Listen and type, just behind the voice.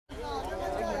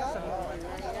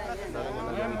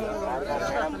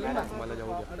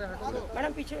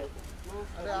Madam पीछे।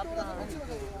 अरे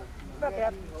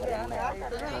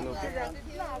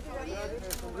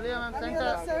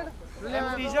आप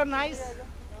teacher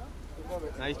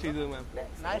nice teaser ma'am.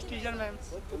 Nice teacher ma'am.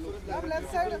 Ma'am, left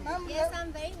side. Ma'am, Yes,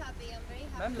 I'm very happy. I'm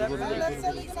very happy. left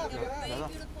side. Very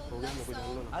beautiful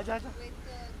song आजा with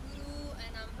Guru,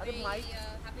 and I'm very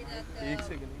happy that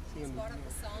he's part of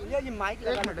the song. ये mic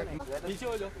लगा। पीछे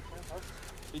हो जाओ,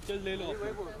 picture ले लो।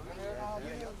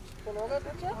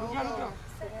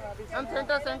 Ma'am,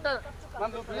 center.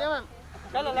 Ma'am, लिया ma'am.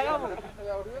 चलो लगा वो।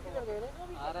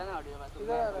 आ रहा है ना ऑडियो में।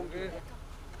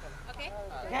 Okay.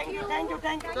 Thank you.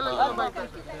 चलो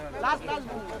लास्ट रोज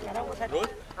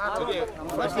ओके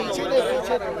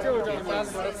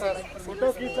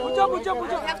पूछो। We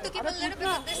have to keep a little bit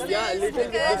of distance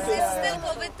because it's still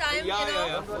COVID time, you know.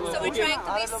 So we're trying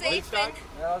to be safe. And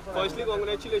firstly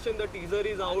congratulations, the teaser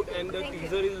is out and the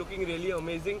teaser is looking really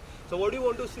amazing. So what do you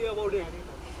want to say about it?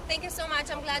 thank you so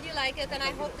much. I'm glad you like it, and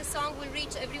I hope the song will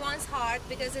reach everyone's heart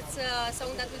because it's a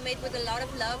song that we made with a lot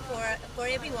of love for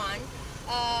everyone.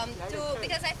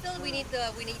 Because I feel we need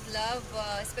love,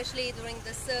 especially during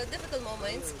this difficult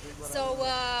moments. So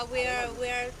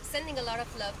we're sending a lot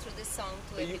of love through this song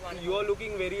to everyone. You are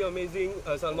looking very amazing.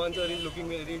 Salman sir is looking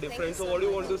very different. So what do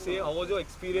you want to say? How was your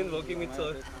experience working with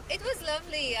sir? It was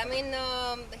lovely. I mean,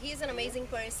 he's an amazing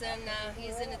person.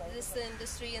 He's in this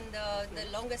industry in the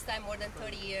longest time, more than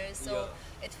 30 years. So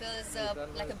it feels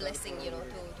like a blessing, you know,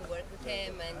 to work with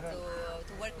him and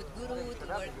to work with Guru, to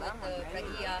work with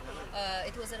Pragya.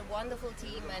 It was a wonderful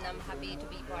team, and I'm happy to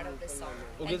be part of this song.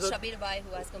 Okay, and Shabir Bhai,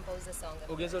 who has composed the song.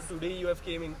 Okay, so today you have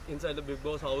came inside the Bigg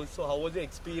Boss house. So how was the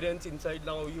experience inside?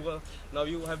 Now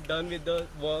you have done with the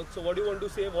work. So what do you want to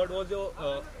say? What was your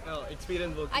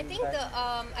experience working?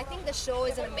 I think the show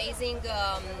is an amazing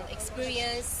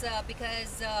experience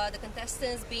because the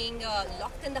contestants being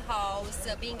locked in the house,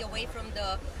 being away from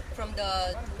the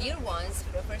dear ones.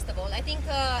 First of all, I think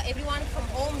everyone from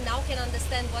home now can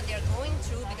understand what they are going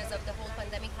through because of the whole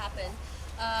pandemic happened.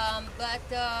 But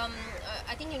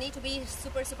I think you need to be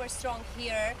super strong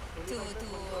here to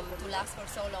last for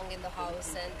so long in the house,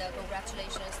 and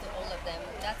congratulations to all of them.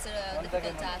 That's a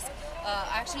difficult task.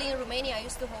 Actually in Romania I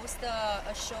used to host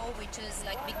a show which is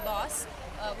like Big Boss,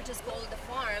 which is called The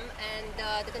Farm, and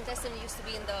the contestant used to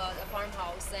be in the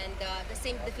farmhouse, and the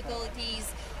same difficulties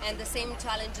and the same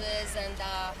challenges, and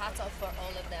hats off for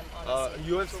all of them, honestly.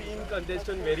 You have seen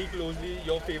contestant very closely.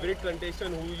 Your favorite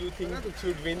contestant, who you think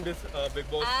should win this Bigg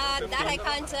Boss? That I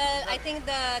can't tell. I think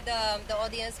the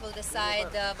audience will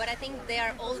decide, but I think they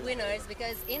are all winners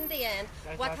because in the end,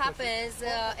 what happens,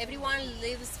 everyone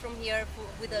lives from here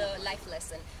with a life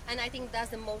lesson, and I think that's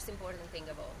the most important thing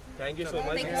of all. Thank you so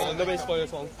much. Thank you All the best for your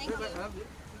song. Thank you.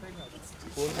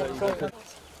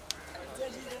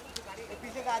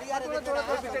 पीछे गाड़ी आ रही है, थोड़ा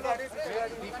पीछे गाड़ी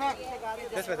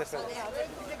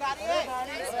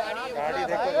गाड़ी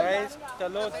देखो guys,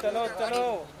 चलो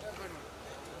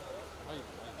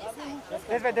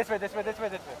this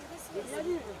way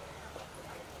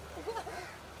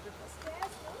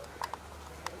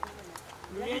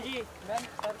लुलिया जी मैम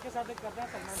सर के साथ कर रहे हैं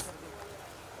सलमान सर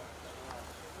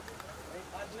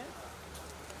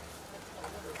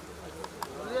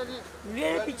लुलिया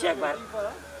जी पीछे एक बार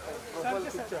सर के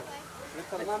साथ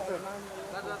सलमान सर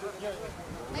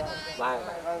बाय